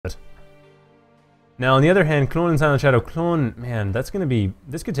Now, on the other hand, Klon and SilentShadow. Klon, man, that's gonna be...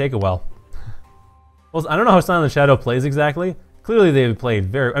 This could take a while. Well, I don't know how SilentShadow plays exactly. Clearly they've played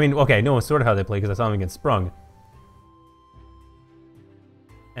very... I mean, okay, no, sort of how they play, because I saw them against Sprung.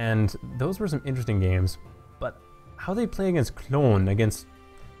 And those were some interesting games. But how they play against Klon, against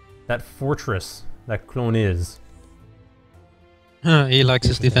that fortress that Klon is... He likes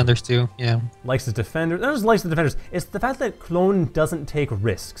his defenders too, yeah. Likes his defenders. Not just likes the defenders. It's the fact that Klon doesn't take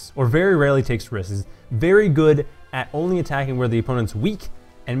risks, or very rarely takes risks. He's very good at only attacking where the opponent's weak,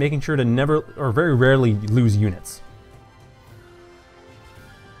 and making sure to never, or very rarely, lose units.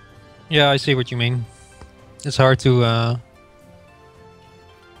 Yeah, I see what you mean. It's hard to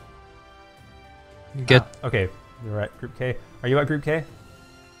get... Okay, you're at Group K. Are you at Group K?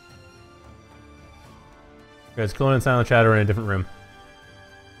 Because Klon and SilentShadow are in a different room.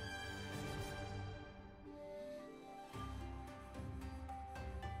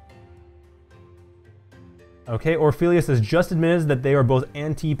 Okay, Orphelius has just admitted that they are both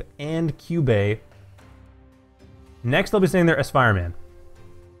Antip and Cube. Next, they'll be saying they're Aspireman.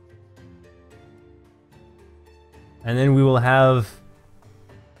 And then we will have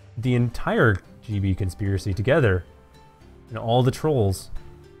the entire GB conspiracy together. And all the trolls.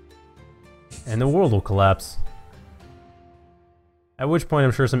 And the world will collapse. At which point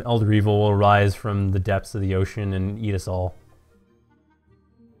I'm sure some Elder Evil will rise from the depths of the ocean and eat us all.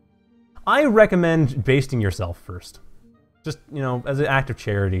 I recommend basting yourself first. Just, you know, as an act of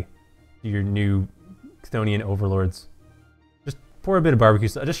charity to your new Chthonian overlords. Just pour a bit of barbecue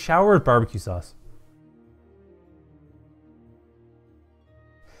sauce. Just shower with barbecue sauce.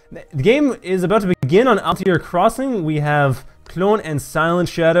 The game is about to begin on Altair Crossing. We have Klon and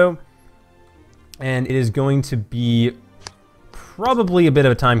SilentShadow. And it is going to be probably a bit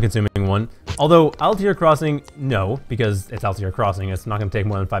of a time-consuming one. Although, Altair Crossing, no, because it's Altair Crossing. It's not going to take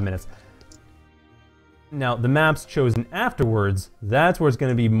more than 5 minutes. Now, the maps chosen afterwards, that's where it's going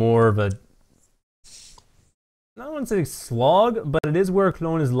to be more of a... I don't want to say slog, but it is where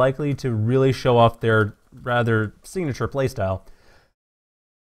Klon is likely to really show off their rather signature playstyle.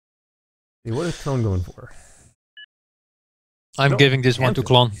 What is Klon going for? I'm giving this one to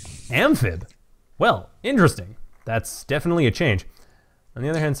Klon. Amphib? Well, interesting. That's definitely a change. On the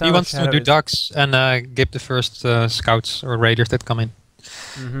other hand, he wants to do ducks and give the first scouts or raiders that come in.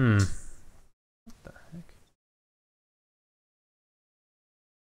 Mm-hmm. What the heck?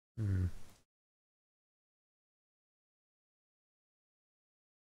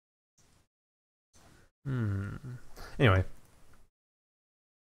 Anyway.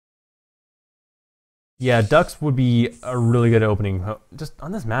 Yeah, ducks would be a really good opening. Just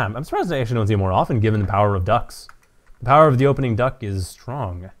on this map. I'm surprised I actually don't see it more often, given the power of ducks. The power of the opening duck is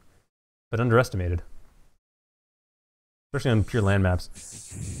strong, but underestimated. Especially on pure land maps.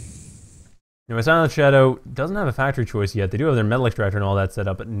 Anyway, SilentShadow doesn't have a factory choice yet. They do have their metal extractor and all that set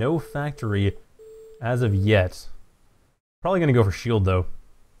up, but no factory as of yet. Probably going to go for shield, though.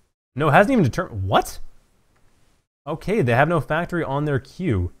 No, it hasn't even determined... What? Okay, they have no factory on their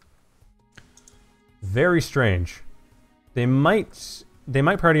queue. Very strange. They might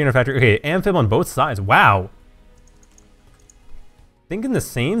party in a factory. Okay, Amphib on both sides. Wow. Thinking the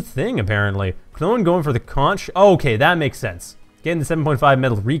same thing, apparently. Klon going for the conch. Oh, okay, that makes sense. Getting the 7.5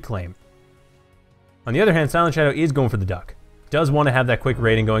 metal reclaim. On the other hand, SilentShadow is going for the duck. Does want to have that quick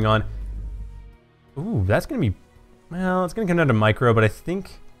raiding going on. Ooh, that's going to be... Well, it's going to come down to micro, but I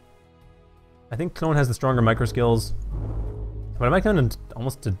think Klon has the stronger micro skills. But it might come down to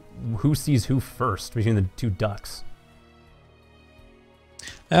almost to who sees who first between the two ducks.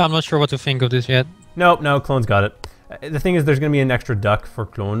 Yeah, I'm not sure what to think of this yet. Nope, no, Klon's got it. The thing is, there's going to be an extra duck for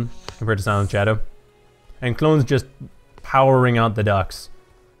Klon compared to SilentShadow. And Klon's just powering out the ducks.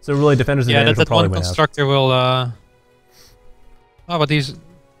 So really, Defender's advantage will probably win out. Yeah, that one constructor will... Oh, but he's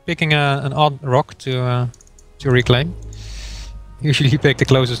picking an odd rock to reclaim. Usually you pick the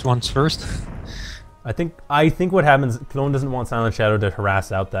closest ones first. I think what happens, Klon doesn't want SilentShadow to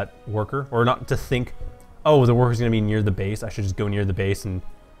harass out that worker, or not to think, oh, the worker's going to be near the base, I should just go near the base and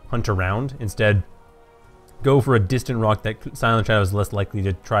hunt around. Instead, go for a distant rock that SilentShadow is less likely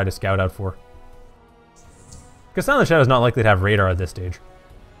to try to scout out for. Because SilentShadow is not likely to have radar at this stage.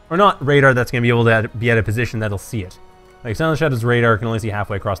 Or not radar that's going to be able to be at a position that'll see it. Like, SilentShadow's radar can only see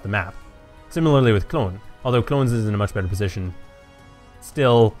halfway across the map. Similarly with Klon, although Klon's is in a much better position.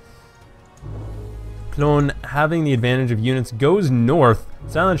 Still... Klon having the advantage of units goes north.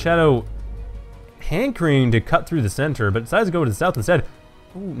 SilentShadow hankering to cut through the center, but decides to go to the south instead.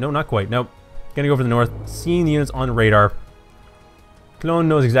 Ooh, no, not quite. Nope. Gonna go for the north, seeing the units on radar. Klon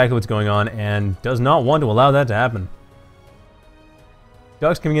knows exactly what's going on and does not want to allow that to happen.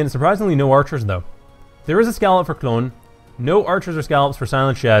 Ducks coming in. Surprisingly, no archers, though. There is a Scallop for Klon. No Archers or Scallops for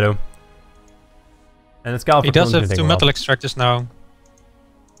SilentShadow. And a Scallop He for Klon's does gonna have take two a while. metal extractors now.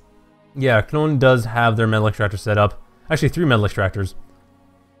 Yeah, Klon does have their metal extractor set up. Actually, 3 metal extractors.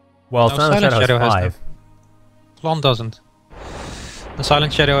 While No, SilentShadow has SilentShadow has 5. Klon doesn't. The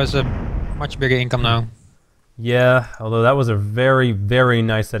SilentShadow has a much bigger income now. Yeah, although that was a very, very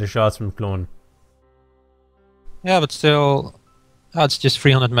nice set of shots from Klon. Yeah, but still, it's just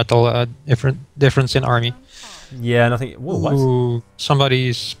 300 metal difference in army. Yeah, nothing. Whoa, what? Ooh,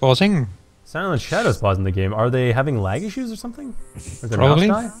 somebody's pausing. SilentShadow's pausing the game. Are they having lag issues or something? Or did their Probably.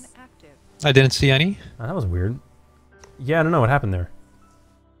 mouse die? I didn't see any. Oh, that was weird. Yeah, I don't know what happened there.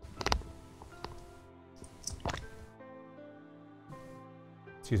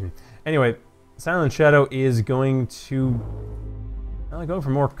 Excuse me. Anyway, SilentShadow is going to go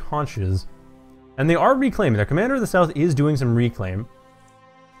for more conches. And they are reclaiming. Their commander of the south is doing some reclaim.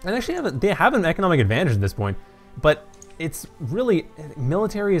 And actually, they have an economic advantage at this point. But it's really...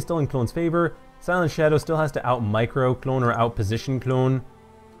 military is still in Klon's favor. SilentShadow still has to out-micro Klon or out-position Klon.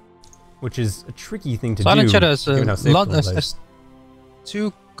 Which is a tricky thing to do. SilentShadow has given how a safe lot... Klon plays. has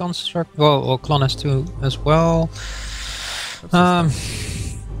 2 construct... Well, Klon has 2 as well.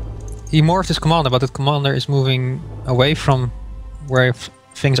 He morphed his commander, but the commander is moving away from where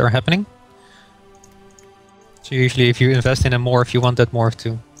things are happening. So usually if you invest in a morph, you want that morph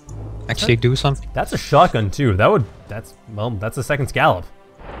to actually do something. That's a shotgun too. That's a second scallop.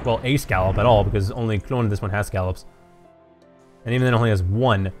 Well, a scallop at all, because only Klon this one has scallops. And even then it only has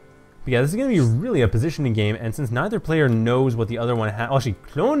 1. But yeah, this is going to be really a positioning game, and since neither player knows what the other one has... Actually,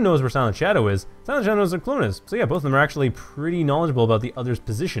 Klon knows where SilentShadow is. SilentShadow knows where Klon is. So yeah, both of them are actually pretty knowledgeable about the other's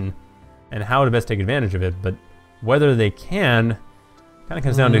position and how to best take advantage of it. But whether they can kind of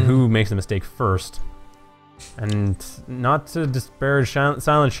comes down to who makes the mistake first. And not to disparage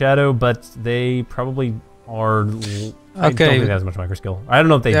SilentShadow, but they probably are... I don't think they have as much micro skill. I don't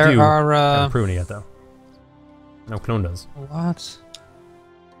know if they do. They haven't proven it yet, though. No, Klon does. What?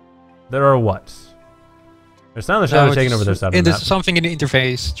 There are what? There's SilentShadow taking over their side of the map. Something in the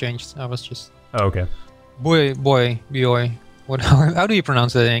interface changed. I was just... Oh, okay. Boy. What? How do you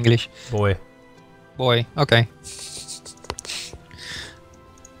pronounce that in English? Boy. Boy. Okay.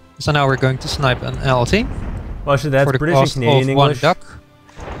 So now we're going to snipe an LT. Well, actually, that's British and Canadian English. Duck.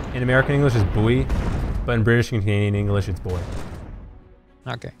 In American English, it's buoy, but in British and Canadian English, it's boy.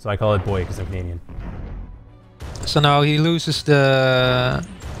 Okay. So I call it boy because I'm Canadian. So now he loses the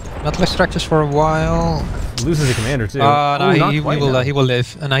metal extractors for a while. Loses the commander too. No, he will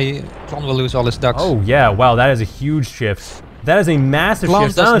live, and Klon will lose all his ducks. Oh yeah, wow, that is a huge shift. That is a massive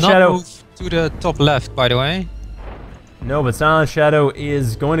shift. Does not move to the top left, by the way. No, but SilentShadow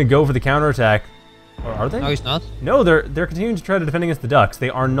is going to go for the counterattack. Or are they? No, he's not. No, they're continuing to try to defend against the ducks. They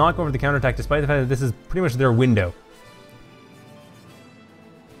are not going for the counterattack, despite the fact that this is pretty much their window.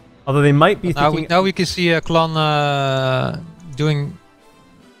 Although they might be thinking... Now we can see Klon doing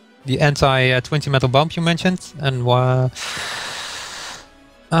the anti-20 metal bump you mentioned, and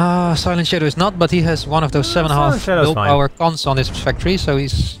SilentShadow is not, but he has one of those 7.5 build power cons on his factory, so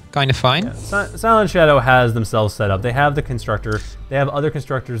he's kind of fine. Yeah, SilentShadow has themselves set up. They have the constructor. They have other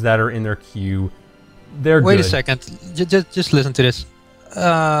constructors that are in their queue. They're good. Wait a second. Just listen to this.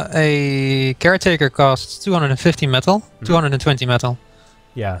 A caretaker costs 250 metal, 220 metal.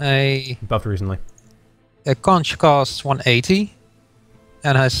 Yeah. Buffed recently. A conch costs 180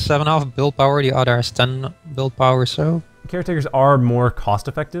 and has 7.5 build power. The other has 10 build power, so... Caretakers are more cost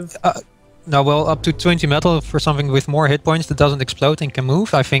effective. No, well, up to 20 metal for something with more hit points that doesn't explode and can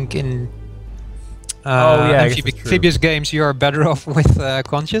move. I think in Amphibious games you are better off with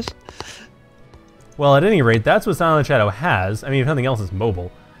conches. Well, at any rate, that's what SilentShadow has. I mean, if nothing else, it's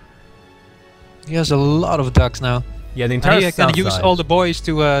mobile. He has a lot of ducks now. Yeah, the entire south side. And he can use all the boys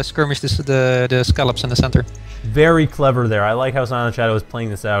to skirmish the scallops in the center. Very clever there. I like how SilentShadow is playing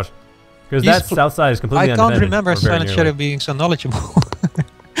this out. Because that south side is completely undefended. I can't remember SilentShadow being so knowledgeable.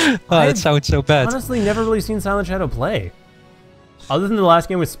 That sounds so bad. I've honestly never really seen SilentShadow play. Other than the last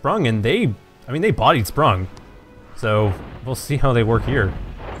game with Sprung, and they bodied Sprung. So, we'll see how they work here.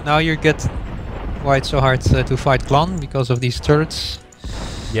 Now you get why it's so hard to fight Klon, because of these turrets.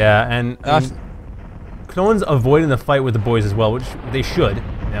 Yeah, and Klon's avoiding the fight with the boys as well, which they should.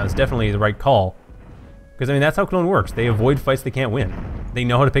 Now, it's definitely the right call. Because, I mean, that's how Klon works. They avoid fights they can't win. They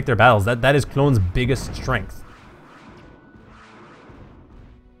know how to pick their battles. That is Klon's biggest strength.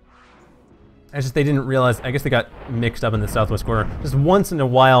 It's just they didn't realize... I guess they got mixed up in the southwest corner. Just once in a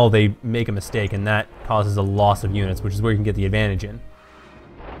while they make a mistake, and that causes a loss of units, which is where you can get the advantage in.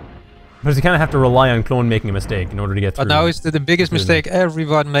 But you kind of have to rely on Klon making a mistake in order to get through. But now it's the biggest mistake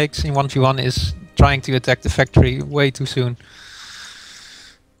everyone makes in 1v1 is trying to attack the factory way too soon.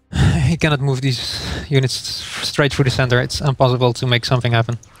 He cannot move these units straight through the center. It's impossible to make something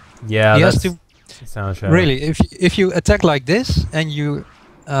happen. Yeah, he that's has to SilentShadow. really. If you attack like this and you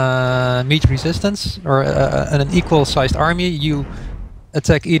meet resistance or an equal-sized army, you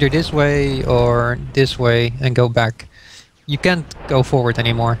attack either this way or this way and go back. You can't go forward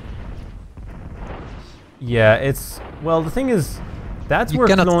anymore. Yeah, well, the thing is, that's where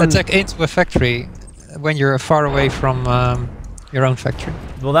you cannot Klon attack into a factory when you're far away from your own factory.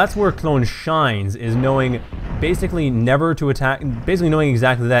 Well, that's where Klon shines, is knowing basically never to attack, basically knowing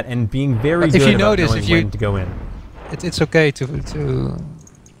exactly that and being very good about knowing when to go in. It's okay to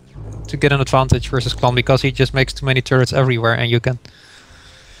get an advantage versus Klon because he just makes too many turrets everywhere and you can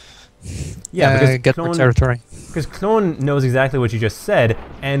get more territory. Because Klon knows exactly what you just said,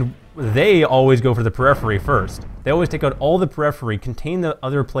 and they always go for the periphery first. They always take out all the periphery, contain the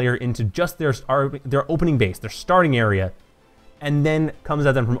other player into just their opening base, their starting area, and then comes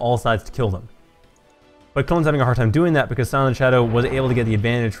at them from all sides to kill them. But Klon's having a hard time doing that because SilentShadow was able to get the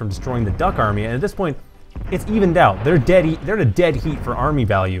advantage from destroying the Duck army, and at this point, it's evened out. They're at a dead heat for army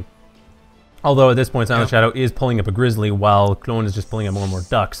value. Although at this point, SilentShadow is pulling up a Grizzly, while Klon is just pulling up more and more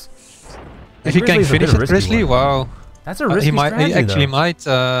Ducks. If he can finish it, Grizzly, wow. That's a risky strategy, he actually might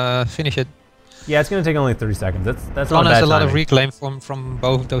finish it. Yeah, it's going to take only 30 seconds. That's Klon not a has bad a lot timing. of reclaim from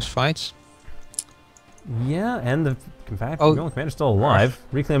both of those fights. Yeah, and the commander's still alive,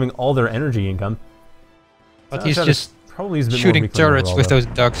 reclaiming all their energy income. But he's just shooting turrets with those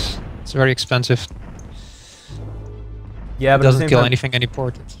Ducks. It's very expensive. Yeah, but it doesn't kill anything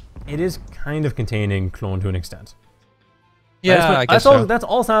important. It is kind of containing Klon to an extent. Yeah, I guess so. That's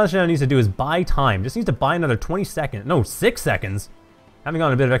all SilentShadow needs to do is buy time. Just needs to buy another 20 seconds. No, 6 seconds. Having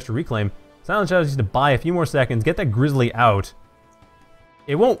gotten a bit of extra reclaim. SilentShadow needs to buy a few more seconds, get that Grizzly out.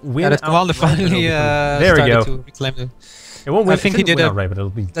 It won't win. That commander finally there we go. To reclaim the it won't win. I think he did it right, but it'll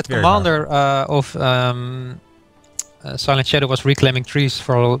be that commander of SilentShadow was reclaiming trees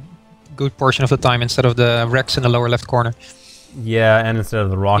for a good portion of the time instead of the wrecks in the lower left corner. Yeah, and instead of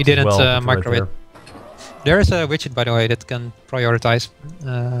the rocks. He didn't micro right it. There is a widget, by the way, that can prioritize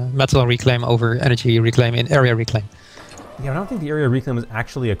metal reclaim over energy reclaim in area reclaim. Yeah, I don't think the area reclaim is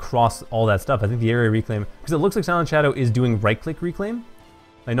actually across all that stuff. I think the area reclaim, because it looks like SilentShadow is doing right-click reclaim.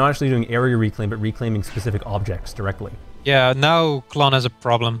 Like not actually doing area reclaim, but reclaiming specific objects directly. Yeah, now Klon has a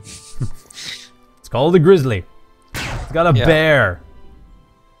problem. It's called a Grizzly. It's got a bear.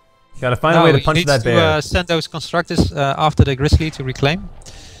 Gotta find a way to punch that bear. He needs to send those constructors after the Grizzly to reclaim.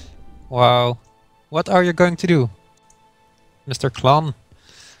 Wow. What are you going to do, Mr. Klon?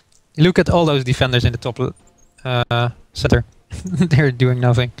 Look at all those defenders in the top center. They're doing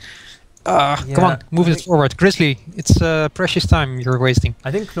nothing. Come on, move it forward. Grizzly, it's precious time you're wasting.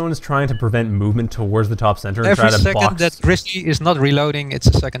 I think Klon is trying to prevent movement towards the top center and Every try to box. second that Grizzly is not reloading, it's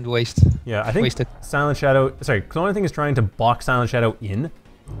a second waste. Yeah, I think Klon I think is trying to box SilentShadow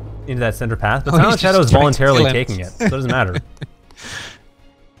into that center path, but SilentShadow is voluntarily taking it, so it doesn't matter.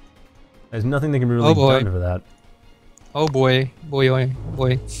 There's nothing they can really do for that. Oh boy, boy.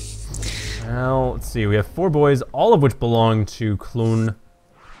 Well, let's see. We have 4 boys, all of which belong to Klon,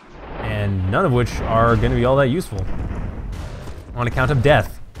 and none of which are going to be all that useful. On account of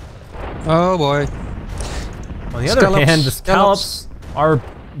death. Oh boy. On the other hand, the Scallops are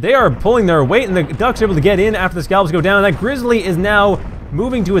pulling their weight, and the Ducks are able to get in after the Scallops go down. And that Grizzly is now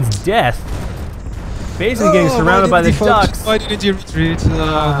moving to its death. Basically getting surrounded by the Ducks. Why didn't you retreat?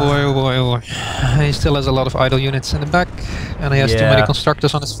 Oh boy. He still has a lot of idle units in the back, and he has too many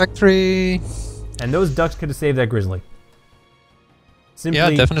constructors on his factory. And those Ducks could have saved that Grizzly.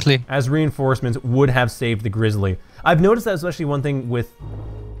 Simply, definitely. As reinforcements would have saved the Grizzly. I've noticed that especially one thing with...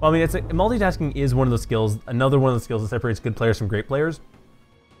 Well, I mean, multitasking is one of those skills, another one of the skills that separates good players from great players.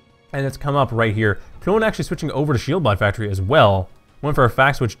 And it's come up right here. Klon actually switching over to Shieldbot Factory as well. Went for a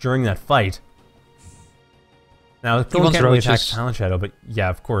fact switch during that fight. Now, Klon can't really attack SilentShadow, but yeah,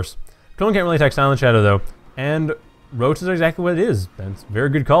 of course. Klon can't really attack SilentShadow, though. And Roaches are exactly what it is. That's a very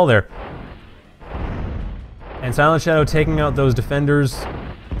good call there. And SilentShadow taking out those defenders.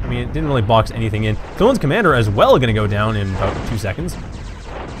 I mean, it didn't really box anything in. Klon's commander as well going to go down in about 2 seconds.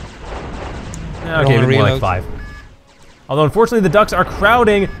 Okay, maybe more like 5. Although, unfortunately, the Ducks are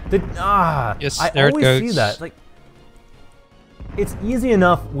crowding. Yes, I always see that. Like, it's easy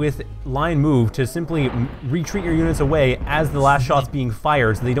enough with line move to simply retreat your units away as the last shot's being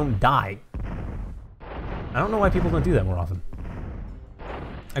fired so they don't die. I don't know why people don't do that more often.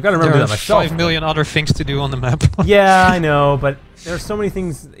 I've got to remember that myself. 5 million other things to do on the map. Yeah, I know, but there are so many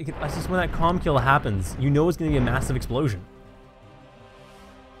things. It's just when that comm kill happens, you know it's going to be a massive explosion.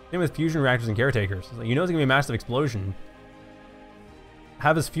 Same with fusion reactors and caretakers. It's like, you know it's going to be a massive explosion.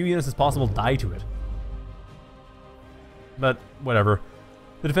 Have as few units as possible die to it. But, whatever.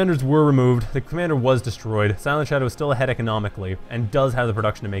 The defenders were removed, the commander was destroyed, SilentShadow is still ahead economically, and does have the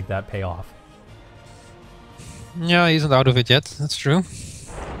production to make that pay off. Yeah, he isn't out of it yet, that's true.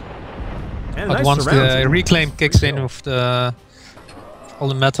 And But nice once surrounds, the reclaim kicks in with all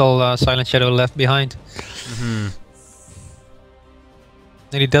the metal SilentShadow left behind. Mm-hmm.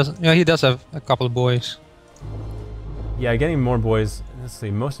 And he does have a couple of boys. Yeah, getting more boys. Let's see,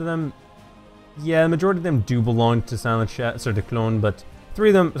 most of them... Yeah, the majority of them do belong to SilentShadow, sorry, to Klon, but 4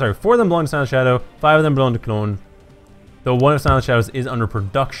 of them belong to SilentShadow, 5 of them belong to Klon. Though one of SilentShadow's is under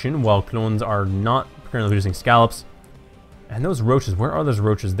production, while Clones are not currently producing scallops. And those roaches, where are those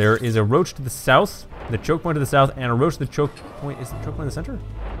roaches? There is a roach to the south, the choke point to the south, and a roach to the choke point. Is the choke point in the center?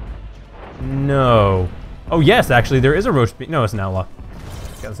 No. Oh yes, actually, there is a roach. No, it's an outlaw.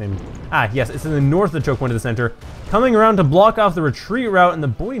 Got the same. Ah, yes, it's in the north of the choke point to the center. Coming around to block off the retreat route, and the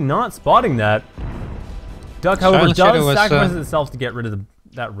boy not spotting that. Duck, however, does sacrifice itself to get rid of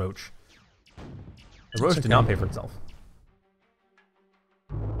that roach. The roach did not pay for itself.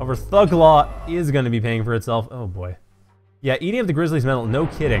 However, Thuglaw is going to be paying for itself. Oh boy. Yeah, eating up the Grizzly's metal, no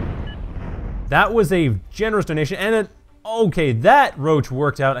kidding. That was a generous donation, and okay, that roach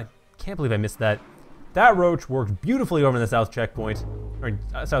worked out. I can't believe I missed that. That roach worked beautifully over in the south checkpoint, or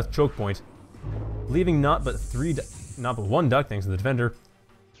south choke point, leaving not but 1 duck thanks to the defender.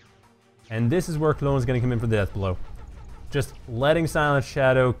 And this is where Klon is going to come in for the death blow. Just letting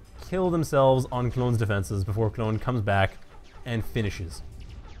SilentShadow kill themselves on Klon's defenses before Klon comes back and finishes.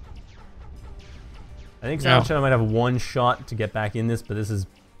 I think SilentShadow might have 1 shot to get back in this, but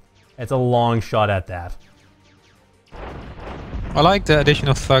it's a long shot at that. I like the addition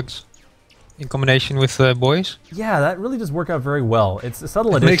of thugs in combination with boys. Yeah, that really does work out very well. It's a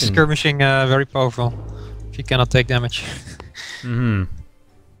subtle addition. It makes skirmishing very powerful if you cannot take damage. Mm-hmm.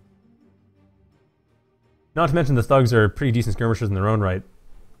 Not to mention the thugs are pretty decent skirmishers in their own right.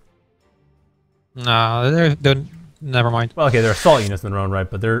 No, never mind. Well, okay, they're assault units in their own right,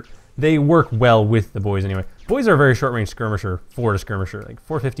 but they work well with the boys anyway. Boys are a very short-range skirmisher for a skirmisher. Like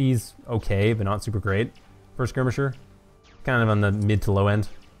 450's okay, but not super great for a skirmisher. Kind of on the mid to low end.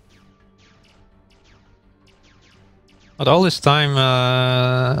 But all this time,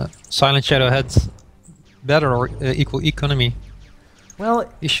 SilentShadow had better or equal economy.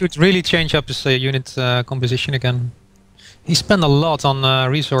 Well, he should really change up his unit composition again. He spent a lot on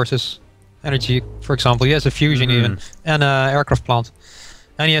resources, energy, for example. He has a fusion even, and an aircraft plant.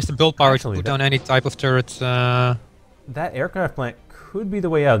 And he has the build power to put down any type of turret. That aircraft plant could be the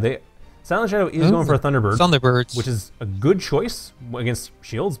way out. SilentShadow is going for a Thunderbird. Thunderbirds. Which is a good choice against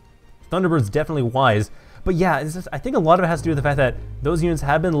shields. Thunderbird's definitely wise. But yeah, I think a lot of it has to do with the fact that those units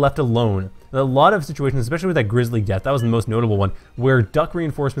have been left alone. A lot of situations, especially with that Grizzly death, that was the most notable one, where duck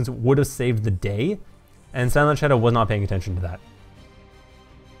reinforcements would have saved the day, and SilentShadow was not paying attention to that.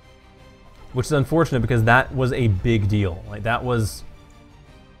 Which is unfortunate because that was a big deal. Like that was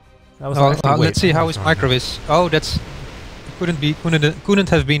let's see how his micro is. Oh, that's couldn't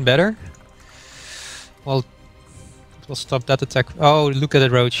have been better. Well, we'll stop that attack. Oh, look at the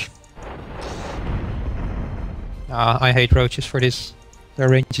roach. I hate roaches for this. Their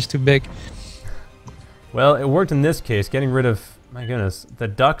range is too big. Well, it worked in this case, getting rid of, my goodness, the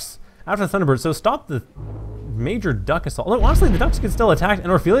ducks after the Thunderbird. So stop the major duck assault. Although, honestly, the ducks get still attacked,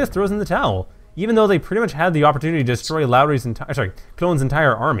 and Orphelius throws in the towel, even though they pretty much had the opportunity to destroy Klon's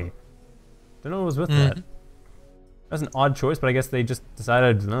entire army. Don't know what was with that. That's an odd choice, but I guess they just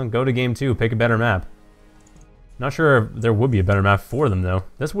decided, go to game 2, pick a better map. Not sure if there would be a better map for them, though.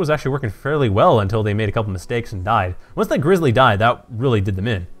 This was actually working fairly well until they made a couple mistakes and died. Once that Grizzly died, that really did them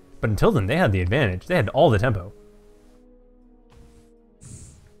in. But until then, they had the advantage. They had all the tempo.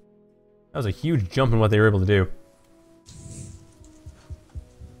 That was a huge jump in what they were able to do.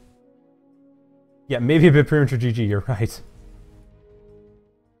 Yeah, maybe a bit premature GG, you're right.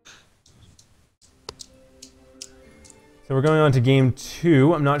 So we're going on to game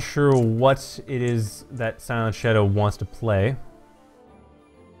 2. I'm not sure what it is that SilentShadow wants to play.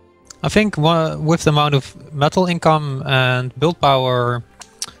 I think with the amount of metal income and build power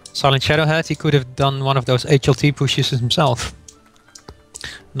SilentShadow had, he could have done one of those HLT pushes himself.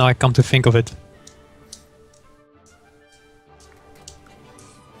 Now I come to think of it.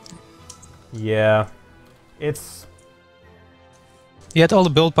 Yeah, he had all the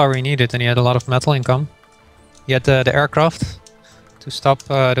build power he needed, and he had a lot of metal income. He had the aircraft to stop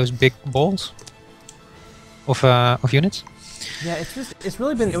those big balls of units. Yeah,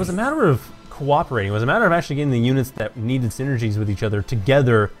 it was a matter of cooperating. It was a matter of actually getting the units that needed synergies with each other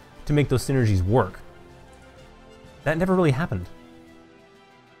together to make those synergies work. That never really happened.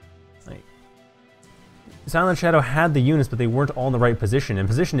 Like, SilentShadow had the units, but they weren't all in the right position, and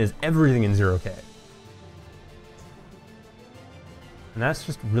position is everything in 0K. And that's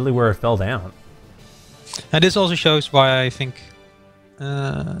just really where it fell down. And this also shows why I think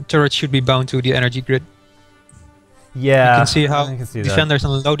turrets should be bound to the energy grid. Yeah, you can see how defenders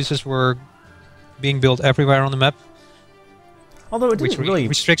and lotuses were being built everywhere on the map. Although it didn't really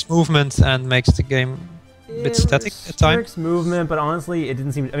restricts movement and makes the game a bit static at times. Restricts movement, but honestly, it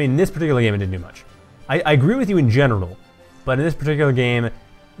didn't seem. I mean, in this particular game, it didn't do much. I agree with you in general, but in this particular game,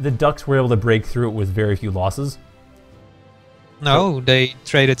 the Ducks were able to break through it with very few losses. No, they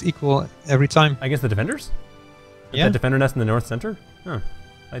traded equal every time. Against the defenders? Yeah. That defender nest in the north center? Huh.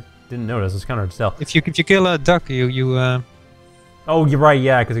 I didn't notice. It's kind of hard to tell. If you kill a duck, you Oh, you're right.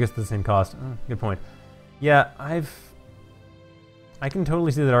 Yeah, because it gets the same cost. Oh, good point. Yeah, I can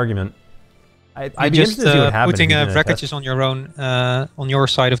totally see that argument. I'd be interested to see what happens. Putting wreckages on your own, on your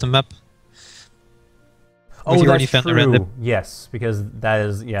side of the map. Oh, that's true. Yes, because that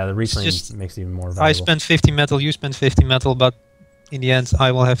is, the reclaim makes it even more valuable. I spent 50 metal, you spent 50 metal, but in the end,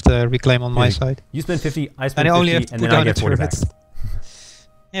 I will have to reclaim on my side. You spend 50, I spend 50, and then I get 40 back.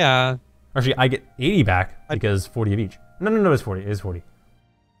 Yeah. Actually, I get 80 back because 40 of each. No, it's 40. It is 40.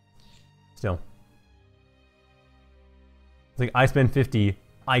 Still. It's like I spend 50,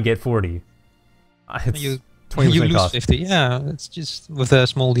 I get 40. You lose cost. 50. Yeah, it's just with a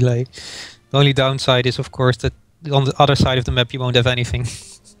small delay. The only downside is, of course, that on the other side of the map you won't have anything.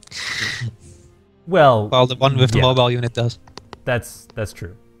 Well, while the one with the mobile unit does. That's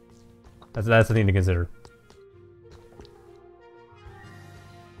true. That's the thing to consider.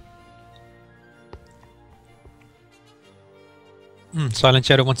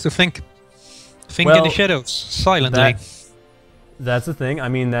 SilentShadow wants to think. Think in the shadows, silently. That's the thing. I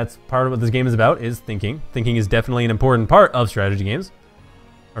mean, that's part of what this game is about, is thinking. Thinking is definitely an important part of strategy games.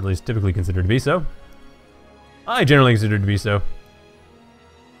 Or at least typically considered to be so. I generally consider it to be so.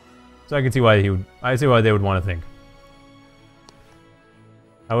 So I can see why they would want to think.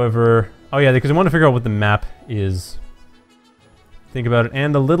 However, oh yeah, because I want to figure out what the map is. Think about it,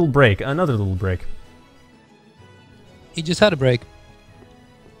 and a little break, another little break. He just had a break.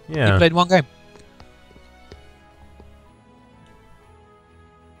 Yeah. He played one game.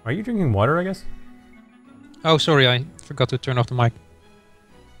 Are you drinking water, I guess? Oh, sorry, I forgot to turn off the mic.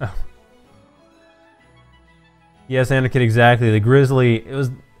 Oh. Yes, Anarchid, exactly. The Grizzly, it was,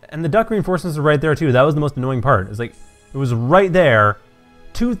 and the duck reinforcements are right there too. That was the most annoying part. It's like, it was right there,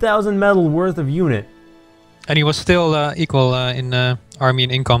 2,000 metal worth of unit. And he was still equal in army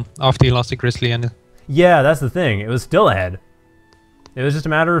and income after he lost the Grizzly. And yeah, that's the thing. It was still ahead. It was just a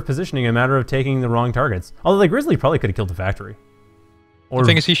matter of positioning, a matter of taking the wrong targets. Although the Grizzly probably could have killed the factory. Or the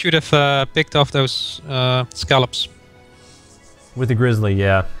thing is, he should have picked off those scallops. With the Grizzly,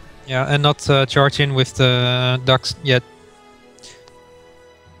 yeah. Yeah, and not charge in with the ducks yet.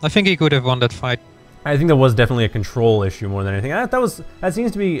 I think he could have won that fight. I think that was definitely a control issue more than anything. That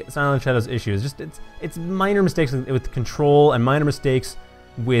seems to be SilentShadow's issue. It's just it's minor mistakes with control and minor mistakes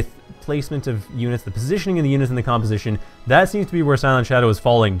with placement of units, the positioning of the units and the composition. That seems to be where SilentShadow is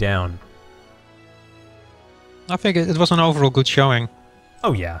falling down. I think it was an overall good showing.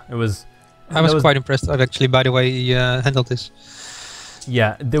 Oh yeah, it was. I was quite impressed actually by the way he handled this.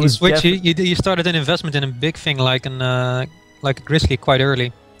 Yeah, there was. He started an investment in a big thing like a Grizzly quite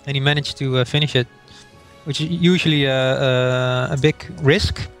early, and he managed to finish it, which is usually a big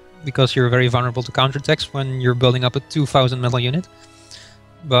risk because you're very vulnerable to counterattacks when you're building up a 2,000 metal unit.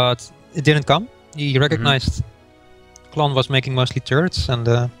 But it didn't come. He recognized Klon was making mostly turrets,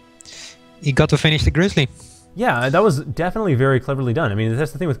 and he got to finish the Grizzly. Yeah, that was definitely very cleverly done. I mean,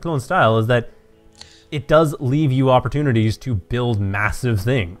 that's the thing with Klon's style, is that it does leave you opportunities to build massive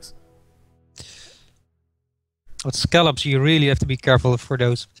things. With scallops, you really have to be careful for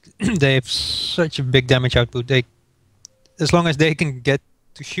those. They have such a big damage output. As long as they can get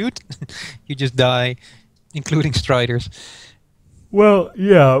to shoot, you just die, including striders. Well,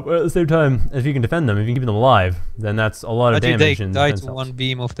 yeah, but at the same time, if you can defend them, if you can keep them alive, then that's a lot of damage. They died to one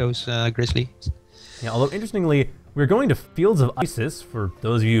beam of those Grizzly. Yeah, although interestingly, we're going to Fields of Isis. For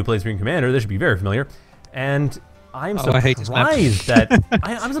those of you who play Supreme Commander, this should be very familiar. And I'm surprised that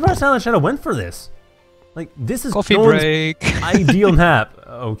I'm surprised SilentShadow went for this. Like, this is Coffee break. Ideal map.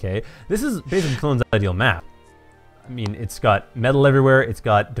 Okay, this is basically Klon's ideal map. I mean, it's got metal everywhere. It's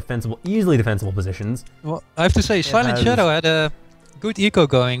got easily defensible positions. Well, I have to say, SilentShadow had a good eco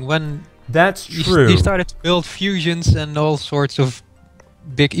going when that's true. He started to build fusions and all sorts of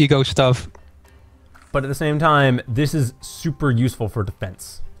big ego stuff. But at the same time, this is super useful for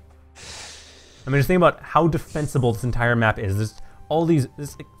defense. I mean, just think about how defensible this entire map is. There's all these,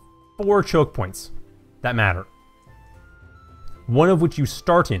 there's like 4 choke points that matter. One of which you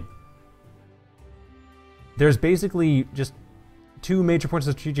start in. There's basically just 2 major points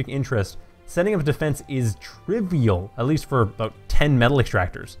of strategic interest. Setting up a defense is trivial, at least for about 10 metal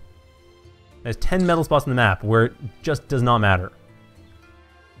extractors. There's 10 metal spots on the map where it just does not matter.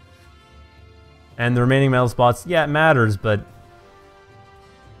 And the remaining metal spots, yeah, it matters, but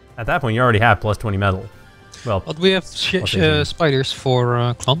at that point you already have plus 20 metal. Well, but we have spiders for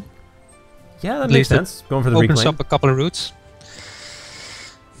Klon. Yeah, that makes sense. Going for the reclaim. Opens up a couple of routes.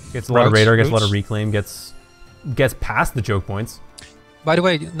 Gets a lot of radar, gets a lot of reclaim, gets past the choke points. By the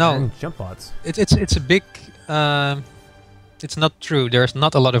way, no. And Jumpbots. It's a big... it's not true. There's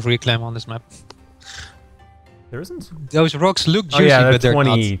not a lot of reclaim on this map. There isn't? Those rocks look juicy, but they're 20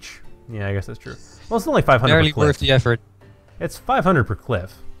 not. each. Yeah, I guess that's true. Well, it's only 500 Barely per cliff. worth the effort. It's 500 per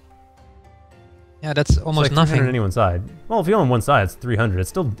cliff. Yeah, that's almost it's like nothing. 300 on any one side. Well, if you on one side, it's 300.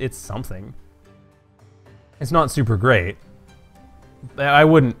 It's something. It's not super great. I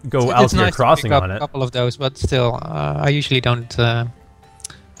wouldn't go Altair nice crossing to pick on up it. a couple of those, but still, I usually don't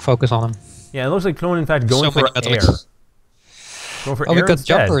focus on them. Yeah, it looks like Klon, in fact, going for air. Going for air we got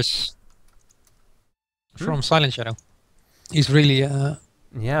instead. jumpers from SilentShadow. He's really...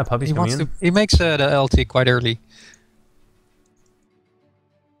 yeah, puppies coming in. He makes the LT quite early.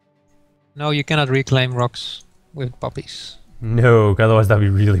 No, you cannot reclaim rocks with puppies. No, otherwise that'd be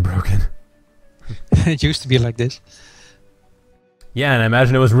really broken. It used to be like this. Yeah, and I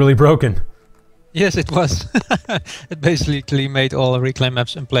imagine it was really broken. Yes, it was. It basically made all reclaim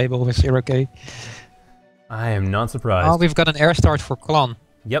maps unplayable with 0k. I am not surprised. Oh, we've got an air start for Klon.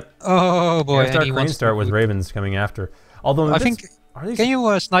 Yep. Oh boy, air start, crane start with Ravens coming after. Although I think... Can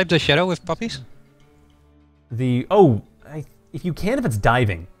you snipe the shadow with puppies? If you can, if it's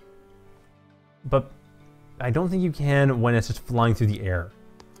diving. But I don't think you can when it's just flying through the air.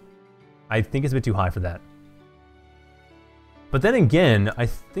 I think it's a bit too high for that. But then again, I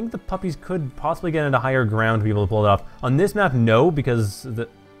think the puppies could possibly get into higher ground to be able to pull it off. On this map, no, because the...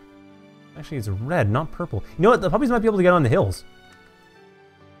 Actually, it's red, not purple. You know what? The puppies might be able to get on the hills.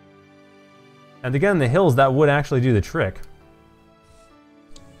 And to get on the hills, that would actually do the trick.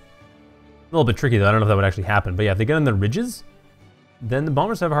 A little bit tricky, though. I don't know if that would actually happen. But yeah, if they get on the ridges, then the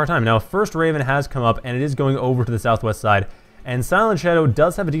bombers have a hard time. Now, first Raven has come up, and it is going over to the southwest side. And SilentShadow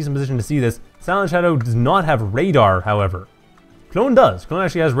does have a decent position to see this. SilentShadow does not have radar, however. Klon does. Klon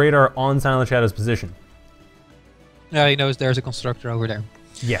actually has radar on SilentShadow's position. Yeah, he knows there's a constructor over there.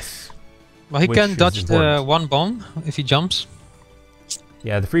 Yes. Well, he can dodge the one bomb if he jumps.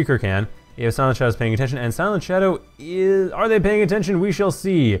 Yeah, the Freaker can. If SilentShadow's paying attention, and SilentShadow is... Are they paying attention? We shall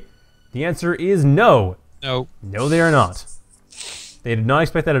see. The answer is no. No. No, they are not. They did not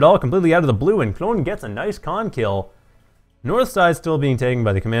expect that at all, completely out of the blue, and Klon gets a nice con kill. North side still being taken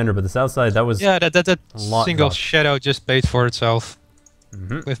by the commander, but the south side, that was... Yeah, that single shadow just paid for itself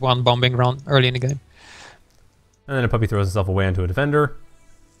with one bombing run early in the game. And then a puppy throws itself away into a defender.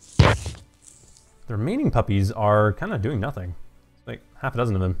 The remaining puppies are kind of doing nothing. Like half a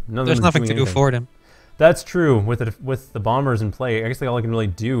dozen of them. There's nothing to do for them. That's true. With the bombers in play, I guess all I can really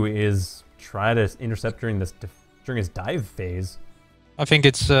do is try to intercept during his dive phase. I think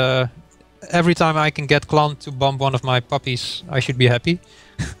it's every time I can get Klon to bomb one of my puppies, I should be happy.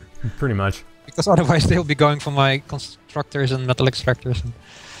 Pretty much. Because otherwise they'll be going for my constructors and metal extractors.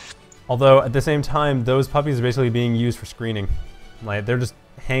 Although at the same time, those puppies are basically being used for screening. Like they're just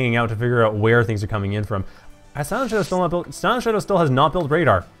hanging out to figure out where things are coming in from. SilentShadow still not built. SilentShadow still has not built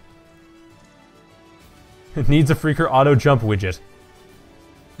radar. It needs a Freaker auto jump widget.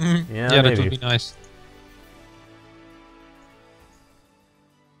 Yeah, that would be nice.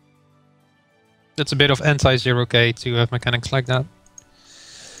 That's a bit of anti-0k to have mechanics like that.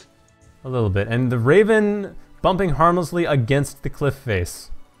 A little bit. And the Raven bumping harmlessly against the cliff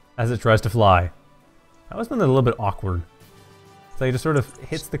face as it tries to fly. That was been a little bit awkward. So he just sort of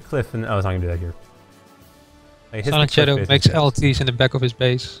hits the cliff and... Oh, it's not going to do that here. Like, SilentShadow makes LTs in the back of his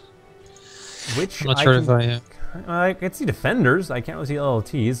base. Which I'm not sure if I can see defenders. I can't really see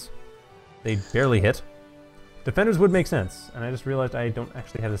LLTs. They barely hit. Defenders would make sense. And I just realized I don't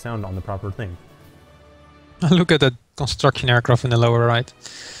actually have the sound on the proper thing. Look at that construction aircraft in the lower right.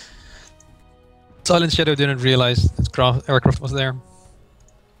 SilentShadow didn't realize that aircraft was there.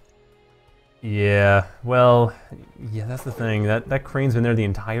 Yeah, well, yeah, that's the thing. That crane's been there the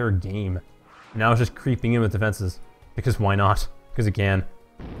entire game. Now it's just creeping in with defenses. Because why not? Because it can.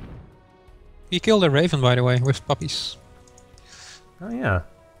 He killed a Raven, by the way, with puppies. Oh yeah.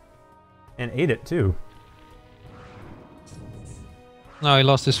 And ate it too. No, he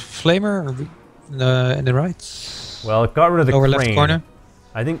lost his flamer. in the right. Well, it got rid of the lower crane. left corner.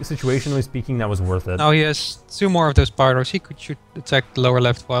 I think situationally speaking, that was worth it. Now he has 2 more of those pyros. He could shoot attack the lower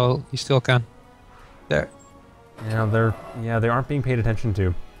left while he still can. There. Yeah, they aren't being paid attention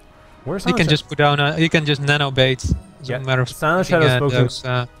to. Where's He can just put down. He can just nano bait. Yeah, matter of SilentShadow's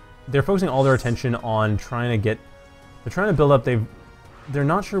focusing. They're focusing all their attention on trying to get. They're trying to build up. They're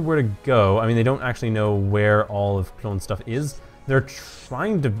not sure where to go. I mean, they don't actually know where all of Klon's stuff is. They're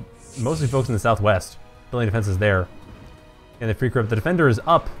trying to mostly focus in the southwest, building defenses there. And the freaker up. The defender is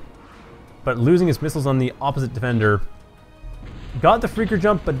up, but losing his missiles on the opposite defender. Got the freaker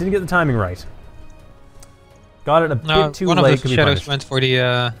jump, but didn't get the timing right. Got it a bit too late. One of the shadows went for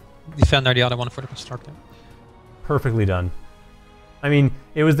the defender, the other one for the constructor. Perfectly done. I mean,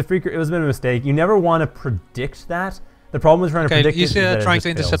 it was the freaker. It was a bit of a mistake. You never want to predict that. The problem with trying to predict he's it is that trying it to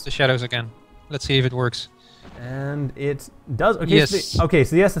intercept fails. the shadows again. Let's see if it works. And it does. Okay, yes. So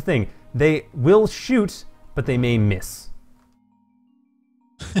that's the thing. They will shoot, but they may miss.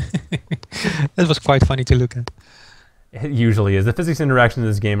 That was quite funny to look at. It usually is. The physics interactions in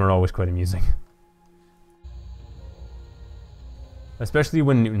this game are always quite amusing. Especially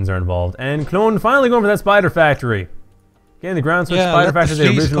when Newtons are involved. And Klon finally going for that spider factory. Getting the ground switch spider factory they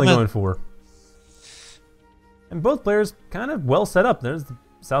were originally going for. And both players kind of well set up. There's the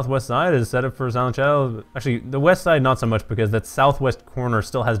southwest side is set up for SilentShadow. Actually, the west side not so much because that southwest corner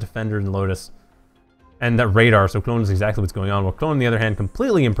still has Defender and Lotus. And that radar, so Klon knows exactly what's going on. While Klon, on the other hand,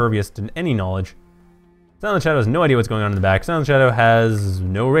 completely impervious to any knowledge. SilentShadow has no idea what's going on in the back. SilentShadow has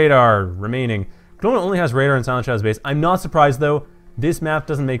no radar remaining. Klon only has radar in SilentShadow's base. I'm not surprised though. This map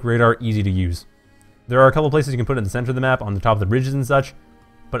doesn't make radar easy to use. There are a couple places you can put it in the center of the map, on the top of the ridges and such,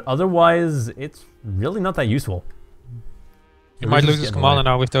 but otherwise, it's really not that useful. You might lose his commander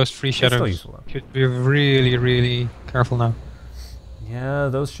now with those 3 shadows. Still useful, though. Should be really, really careful now. Yeah,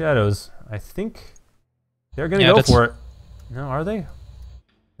 those shadows. I think they're gonna go for it. No, are they?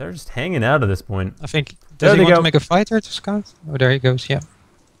 They're just hanging out at this point. I think. Does he want to make a fighter to scout? Oh, there he goes. Yeah.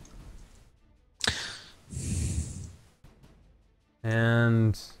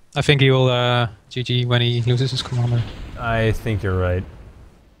 And I think he will GG when he loses his commander. I think you're right.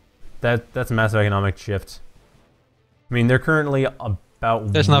 That's a massive economic shift. I mean, they're currently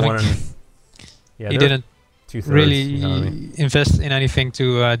about There's nothing. Yeah, he didn't really economy. invest in anything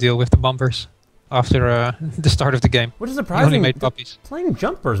to deal with the bumpers after the start of the game. Which is He surprising. only made puppies. Playing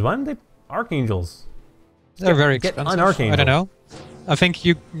jumpers. Why don't they Archangels? They're very Get expensive. an Archangel. I don't know. I think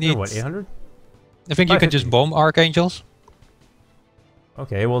you need. What, 800? I think you can just bomb Archangels.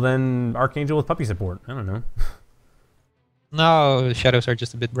 Okay, well then Archangel with puppy support. I don't know. No, shadows are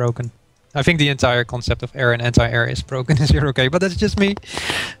just a bit broken. I think the entire concept of air and anti-air is broken in 0K, but that's just me.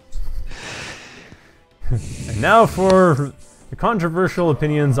 And now for the controversial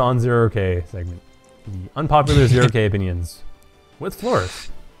opinions on 0K segment. The unpopular 0K opinions. With Flores.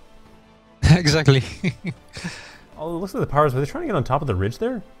 Exactly. Oh, it looks like the powers, were they trying to get on top of the ridge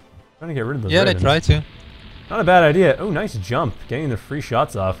there? Trying to get rid of those Yeah, they items. tried to. Not a bad idea. Oh, nice jump. Getting the free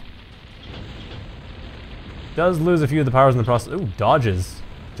shots off. Does lose a few of the powers in the process. Oh, dodges.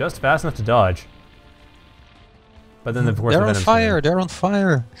 Just fast enough to dodge. But then, of course, they're on fire. They're on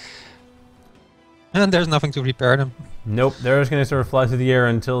fire. And there's nothing to repair them. Nope. They're just going to sort of fly through the air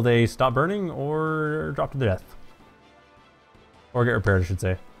until they stop burning or drop to their death. Or get repaired, I should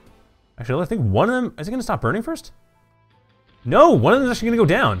say. Actually, I think one of them... Is it going to stop burning first? No! One of them is actually going to go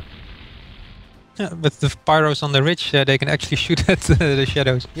down. Yeah, with the pyros on the ridge, they can actually shoot at the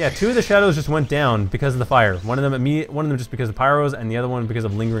shadows. Yeah, 2 of the shadows just went down because of the fire. One of them just because of pyros, and the other one because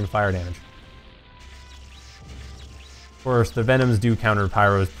of lingering fire damage. Of course, the venoms do counter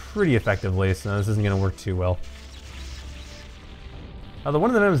pyros pretty effectively, so this isn't going to work too well. Although one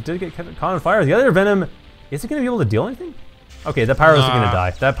of the venoms did get caught on fire. The other venom, is it going to be able to deal anything? Okay, that pyro's going to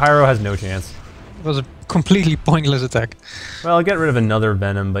die. That pyro has no chance. It was a completely pointless attack. Well, I'll get rid of another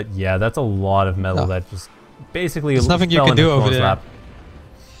venom, but yeah, that's a lot of metal that just basically There's nothing you can do over there. Lap.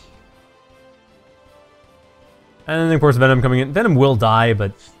 And then, of course, venom coming in. Venom will die,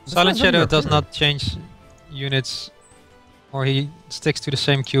 but... SilentShadow does not change units, or he sticks to the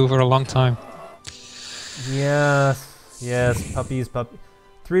same queue for a long time. Yes, puppies,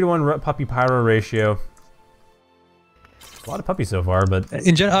 3-to-1 puppy pyro ratio. A lot of puppies so far, but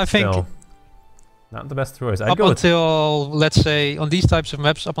in general, I think still, not the best choice. I'd up go until, let's say, on these types of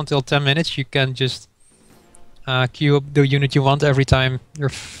maps, up until 10 minutes, you can just queue up the unit you want every time your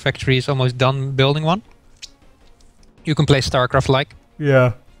factory is almost done building one. You can play StarCraft-like.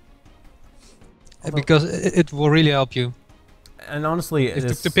 Yeah. Because it will really help you. And honestly,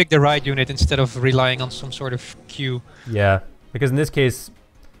 to pick the right unit instead of relying on some sort of queue. Yeah, because in this case,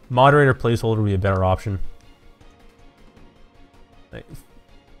 Moderator placeholder would be a better option. Like,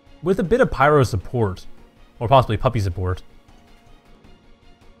 with a bit of pyro support, or possibly puppy support.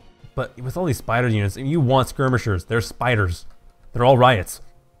 But with all these spider units, you want skirmishers. They're spiders. They're all riots.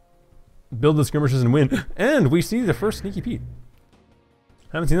 Build the skirmishers and win. And we see the first Sneaky Pete.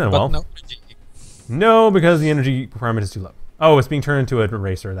 Haven't seen that in a while. No. No, because the energy requirement is too low. Oh, it's being turned into an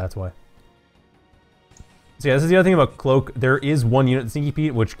eraser, that's why. So yeah, this is the other thing about Cloak. There is one unit, Sneaky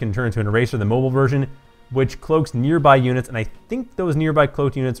Pete, which can turn into an eraser, the mobile version, which cloaks nearby units, and I think those nearby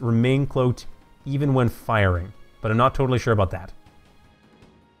cloaked units remain cloaked even when firing. But I'm not totally sure about that.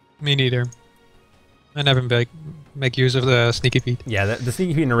 Me neither. I never make use of the Sneaky Pete. Yeah, the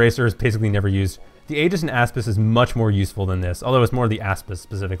Sneaky Pete and eraser is basically never used. The Aegis and Aspis is much more useful than this, although it's more the Aspis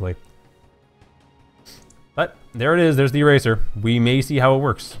specifically. But there it is, there's the eraser. We may see how it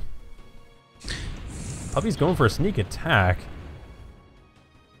works. Puppy's going for a sneak attack.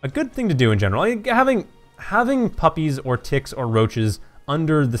 A good thing to do in general. Like, having puppies or ticks or roaches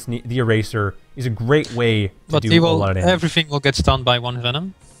under the eraser is a great way to do a lot of damage. Everything will get stunned by one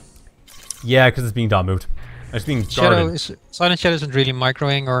venom. Yeah, because it's being dot moved. It's being guarded. SilentShadow isn't really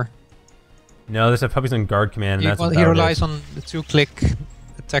microing or... No, there's a puppies on guard command. And he relies on the 2-click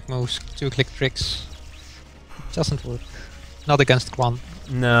attack moves, 2-click tricks. Doesn't work. Not against Klon.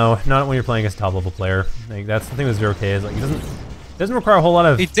 No, not when you're playing against a top level player. Like, that's the thing with 0K is like it doesn't require a whole lot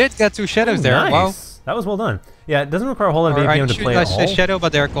of. He did get 2 shadows there. Nice. Wow. That was well done. Yeah, it doesn't require a whole lot of APM to play at all. I say shadow,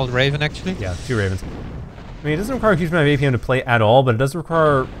 but they're called Raven actually. Yeah, 2 ravens. I mean, it doesn't require a huge amount of APM to play at all, but it does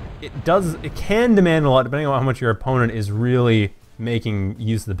require. It can demand a lot depending on how much your opponent is really making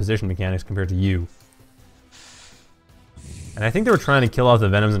use of the position mechanics compared to you. And I think they were trying to kill off the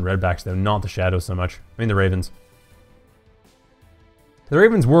Venoms and Redbacks though, not the Shadows so much. I mean the Ravens. The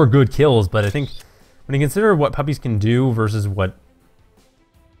Ravens were good kills, but I think when you consider what puppies can do versus what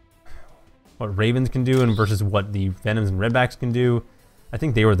Ravens can do and versus what the Venoms and Redbacks can do, I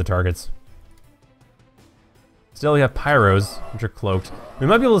think they were the targets. Still, you have Pyros, which are cloaked. We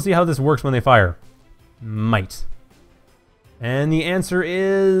might be able to see how this works when they fire. Might. And the answer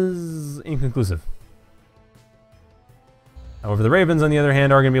is inconclusive. However, the Ravens, on the other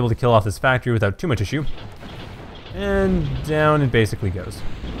hand, are going to be able to kill off this factory without too much issue. And down it basically goes.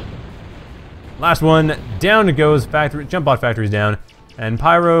 Last one, down it goes. Jumpbot factory's down. And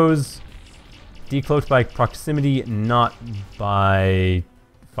Pyros decloaked by proximity, not by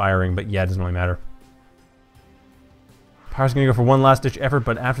firing, but yeah, it doesn't really matter. Pyro's going to go for one last ditch effort,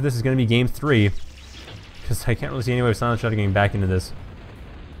 but after this is going to be game 3. Because I can't really see any way of SilentShadow getting back into this.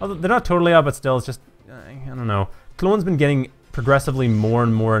 Although they're not totally out, but still, it's just, I don't know. Klon's been getting progressively more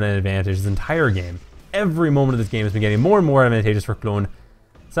and more an advantage this entire game. Every moment of this game has been getting more and more advantageous for Klon.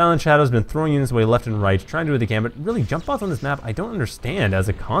 SilentShadow's been throwing units away left and right, trying to do what they can, but really, Jumpbots on this map, I don't understand as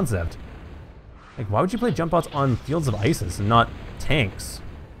a concept. Like, why would you play Jumpbots on Fields of Isis and not tanks?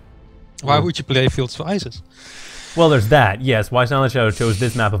 Why would you play Fields of Isis? Well, there's that, yes. Why SilentShadow chose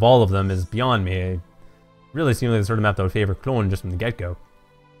this map of all of them is beyond me. It really seems like the sort of map that would favor Klon just from the get-go.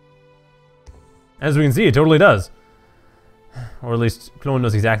 As we can see, it totally does. Or at least Klon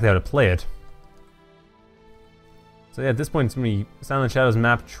knows exactly how to play it. So yeah, at this point, it's going to be SilentShadow's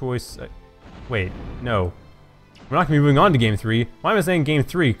map choice. Wait, no. We're not going to be moving on to game 3. Why am I saying game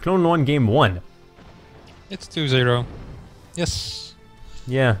 3? Klon won game 1. It's 2-0. Yes.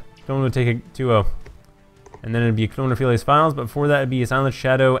 Yeah, Klon would take a 2-0. And then it'd be a Klon Amphibious finals, but before that it'd be a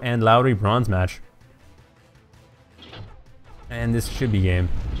SilentShadow and Lowry bronze match. And this should be game.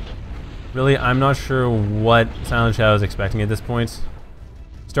 Really, I'm not sure what SilentShadow is expecting at this point.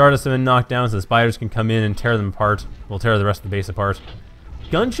 Stardust have been knocked down so the spiders can come in and tear them apart. We'll tear the rest of the base apart.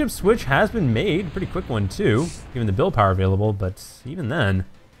 Gunship switch has been made. Pretty quick one too, given the build power available, but even then...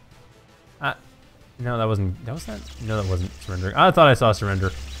 no, that wasn't... No, that wasn't surrendering. I thought I saw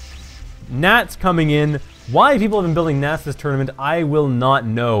surrender. Nats coming in. Why people have been building Nats this tournament, I will not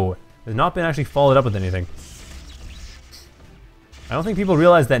know. It has not been actually followed up with anything. I don't think people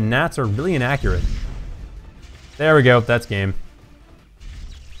realize that Nats are really inaccurate. There we go, that's game.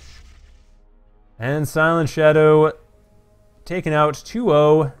 And SilentShadow taken out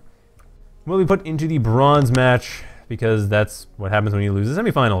 2-0. Will be put into the bronze match because that's what happens when you lose the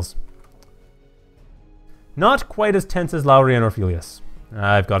semifinals. Not quite as tense as Lowry and Orpheus,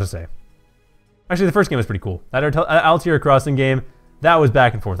 I've got to say. Actually, the first game was pretty cool. That Altair crossing game, that was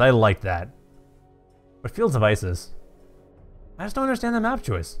back and forth. I liked that. But Fields of Isis, I just don't understand that map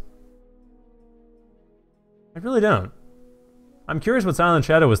choice. I really don't. I'm curious what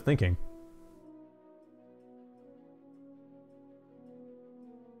SilentShadow was thinking.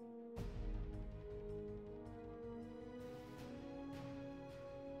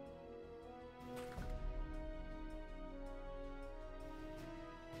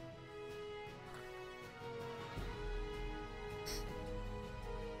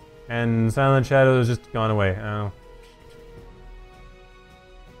 And SilentShadow has just gone away. Oh.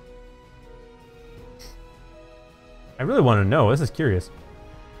 I really want to know. This is curious.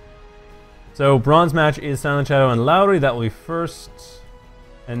 So bronze match is SilentShadow and Lowry. That will be first.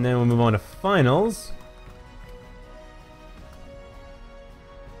 And then we'll move on to finals.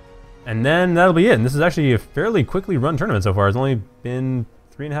 And then that'll be it. And this is actually a fairly quickly run tournament so far. It's only been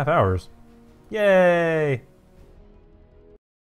 3.5 hours. Yay!